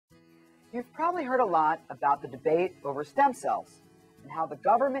You've probably heard a lot about the debate over stem cells and how the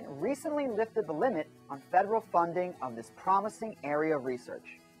government recently lifted the limit on federal funding of this promising area of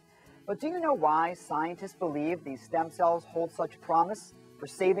research. But do you know why scientists believe these stem cells hold such promise for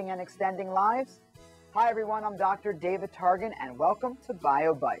saving and extending lives? Hi everyone, I'm Dr. David Targan and welcome to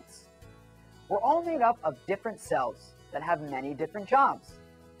BioBytes. We're all made up of different cells that have many different jobs.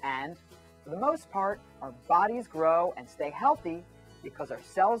 And for the most part, our bodies grow and stay healthy because our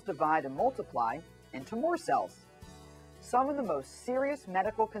cells divide and multiply into more cells. Some of the most serious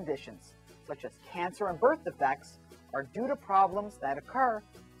medical conditions, such as cancer and birth defects, are due to problems that occur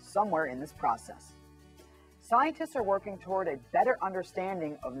somewhere in this process. Scientists are working toward a better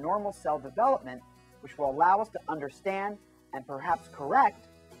understanding of normal cell development, which will allow us to understand and perhaps correct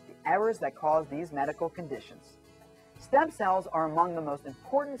the errors that cause these medical conditions. Stem cells are among the most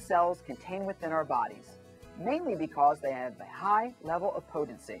important cells contained within our bodies, mainly because they have a high level of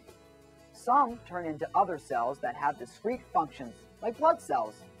potency. Some turn into other cells that have discrete functions, like blood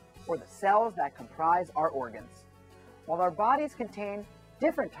cells, or the cells that comprise our organs. While our bodies contain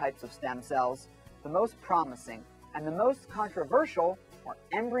different types of stem cells, the most promising and the most controversial are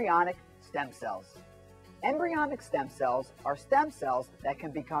embryonic stem cells. Embryonic stem cells are stem cells that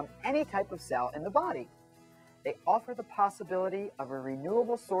can become any type of cell in the body. They offer the possibility of a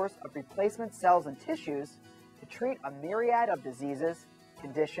renewable source of replacement cells and tissues to treat a myriad of diseases,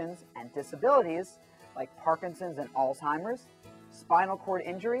 conditions, and disabilities like Parkinson's and Alzheimer's, spinal cord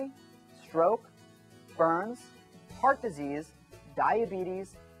injury, stroke, burns, heart disease,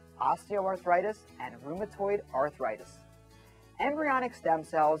 diabetes, osteoarthritis, and rheumatoid arthritis. Embryonic stem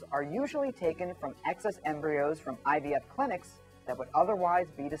cells are usually taken from excess embryos from IVF clinics that would otherwise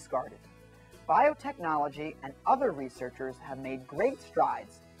be discarded. Biotechnology and other researchers have made great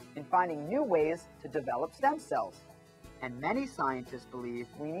strides in finding new ways to develop stem cells. And many scientists believe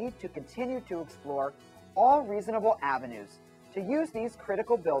we need to continue to explore all reasonable avenues to use these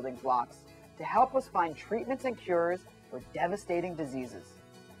critical building blocks to help us find treatments and cures for devastating diseases.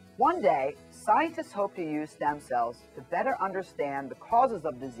 One day, scientists hope to use stem cells to better understand the causes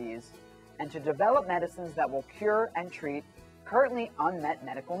of disease and to develop medicines that will cure and treat currently unmet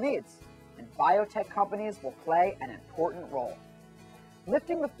medical needs, and biotech companies will play an important role.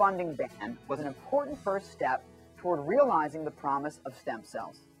 Lifting the funding ban was an important first step toward realizing the promise of stem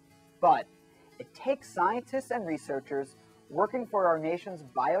cells. But it takes scientists and researchers working for our nation's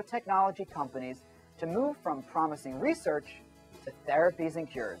biotechnology companies to move from promising research to therapies and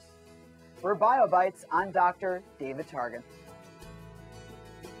cures. For BioBytes, I'm Dr. David Targan.